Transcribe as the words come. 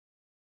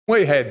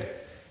We had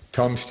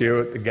Tom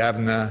Stewart, the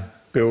governor,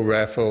 Bill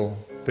Raffle,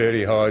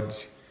 Bertie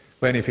Hodge,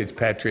 Lenny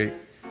Fitzpatrick,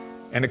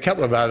 and a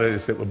couple of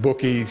others that were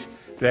bookies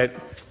that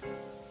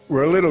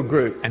were a little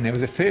group, and there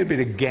was a fair bit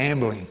of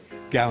gambling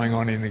going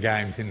on in the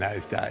games in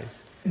those days.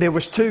 There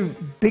was two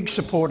big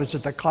supporters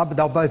at the club,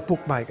 they were both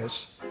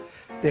bookmakers.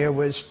 There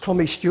was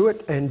Tommy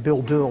Stewart and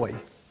Bill Dooley.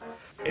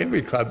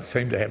 Every club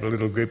seemed to have a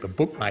little group of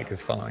bookmakers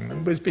following them.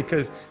 It was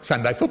because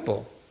Sunday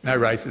football, no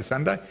races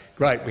Sunday,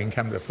 great, we can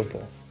come to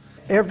football.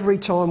 Every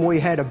time we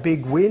had a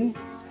big win,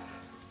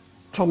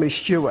 Tommy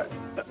Stewart,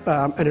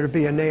 and it would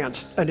be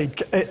announced, and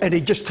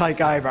he'd just take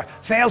over.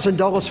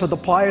 $1,000 for the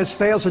players,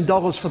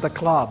 $1,000 for the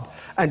club.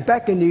 And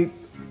back in the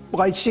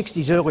late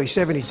 60s, early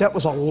 70s, that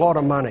was a lot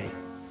of money.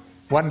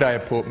 One day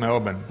at Port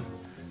Melbourne,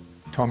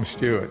 Tom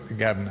Stewart, the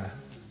governor,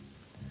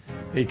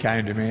 he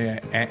came to me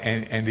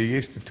and he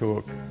used to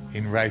talk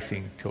in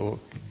racing talk,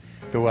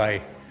 the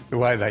way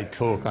they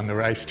talk on the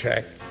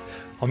racetrack.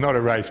 I'm not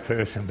a race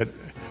person, but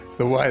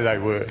the way they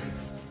were.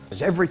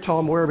 Every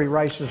time Werribee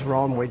races were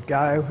on, we'd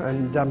go,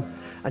 and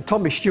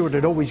Tommy Stewart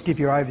would always give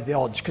you over the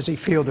odds because he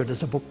fielded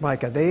as a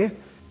bookmaker there.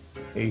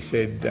 He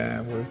said,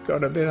 we've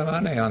got a bit of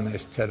money on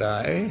this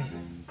today.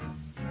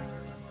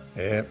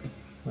 Yeah,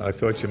 I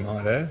thought you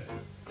might have.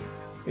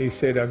 He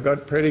said, I've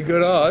got pretty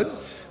good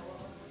odds.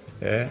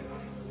 Yeah.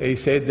 He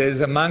said,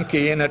 there's a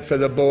monkey in it for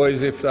the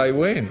boys if they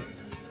win.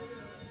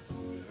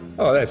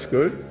 Oh, that's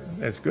good.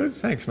 That's good.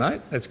 Thanks,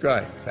 mate. That's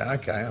great. So,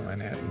 okay, I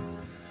went out.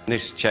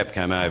 This chap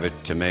came over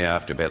to me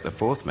after about the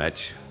fourth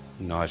match,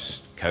 nice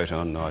coat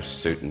on, nice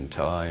suit and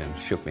tie, and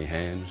shook me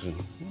hands, and,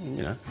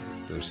 you know,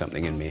 there was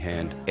something in me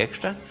hand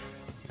extra,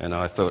 and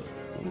I thought,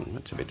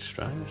 that's a bit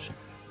strange.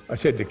 I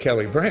said to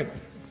Kelly Brent,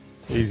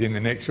 he's in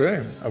the next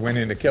room. I went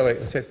into Kelly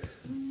and said,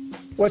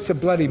 what's a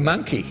bloody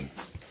monkey?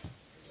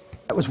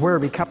 It was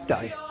Werribee Cup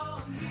Day,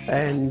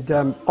 and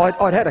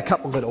I'd had a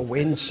couple of little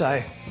wins,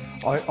 so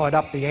I'd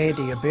up the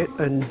ante a bit,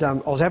 and I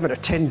was having a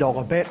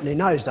 $10 bet, and in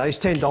those days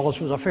 $10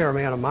 was a fair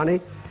amount of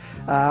money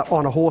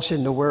on a horse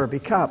in the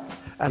Werribee Cup.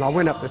 And I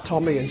went up to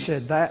Tommy and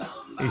said that.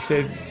 He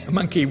said, a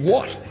monkey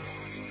what?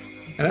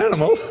 An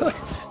animal?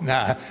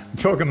 No, I'm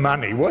talking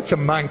money. What's a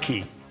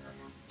monkey?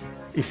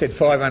 He said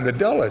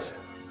 $500.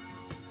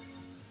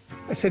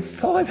 I said,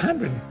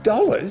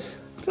 $500?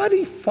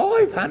 Bloody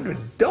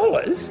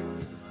 $500?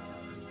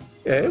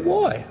 Yeah,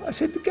 why? I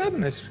said, the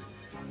governor's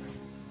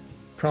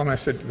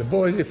promised it to the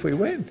boys if we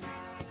win.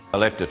 I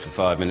left it for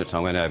 5 minutes. I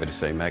went over to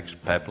see Max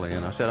Papley,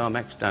 and I said, oh,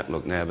 Max, don't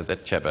look now, but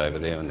that chap over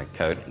there in the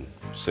coat and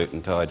suit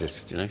and tie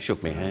just, you know,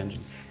 shook me hands.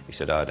 He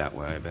said, oh, don't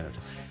worry about it.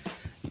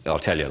 I'll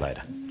tell you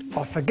later.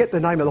 I forget the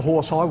name of the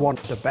horse I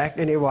wanted to back.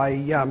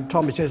 Anyway,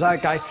 Tommy says,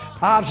 OK,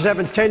 Harves is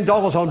having $10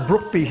 on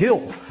Brookby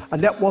Hill,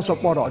 and that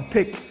wasn't what I'd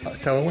picked.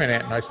 So I went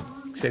out and I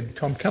said,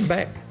 Tom, come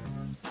back.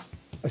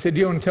 I said, do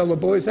you want to tell the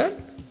boys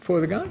that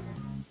before the game?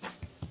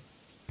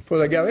 Before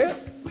they go out?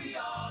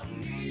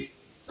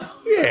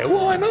 Yeah,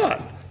 why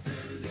not?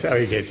 So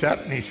he gets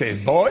up and he says,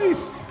 boys,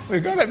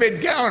 we've got a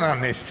bit going on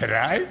this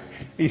today.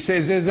 He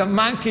says, there's a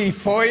monkey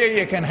for you,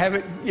 you can have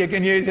it, you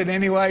can use it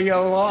any way you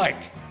like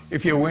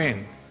if you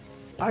win.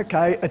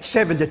 Okay, at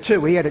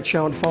 7-2, he had it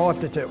shown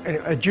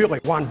 5-2, and Julie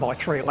won by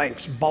 3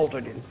 lengths,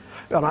 bolted in.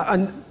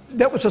 And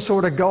that was the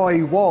sort of guy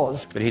he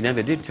was. But he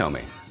never did tell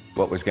me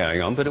what was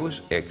going on, but it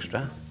was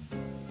extra.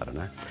 I don't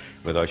know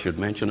whether I should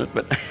mention it,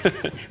 but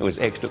it was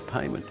extra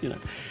payment, you know,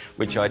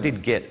 which I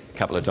did get a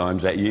couple of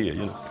times that year,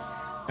 you know.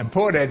 And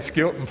Port had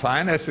Skilton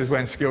playing. This is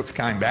when Skilts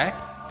came back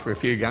for a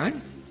few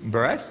games in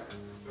Barras.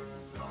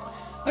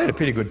 They had a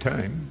pretty good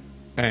team,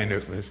 and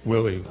it was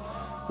Willie,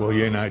 well,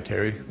 you know,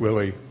 Terry,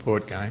 Willie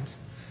Port games,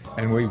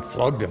 and we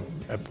flogged them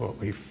at Port.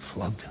 We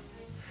flogged them.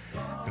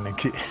 And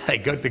they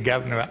got the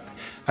governor up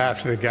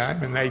after the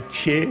game and they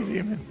cheered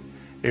him.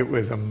 It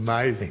was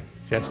amazing,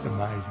 just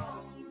amazing.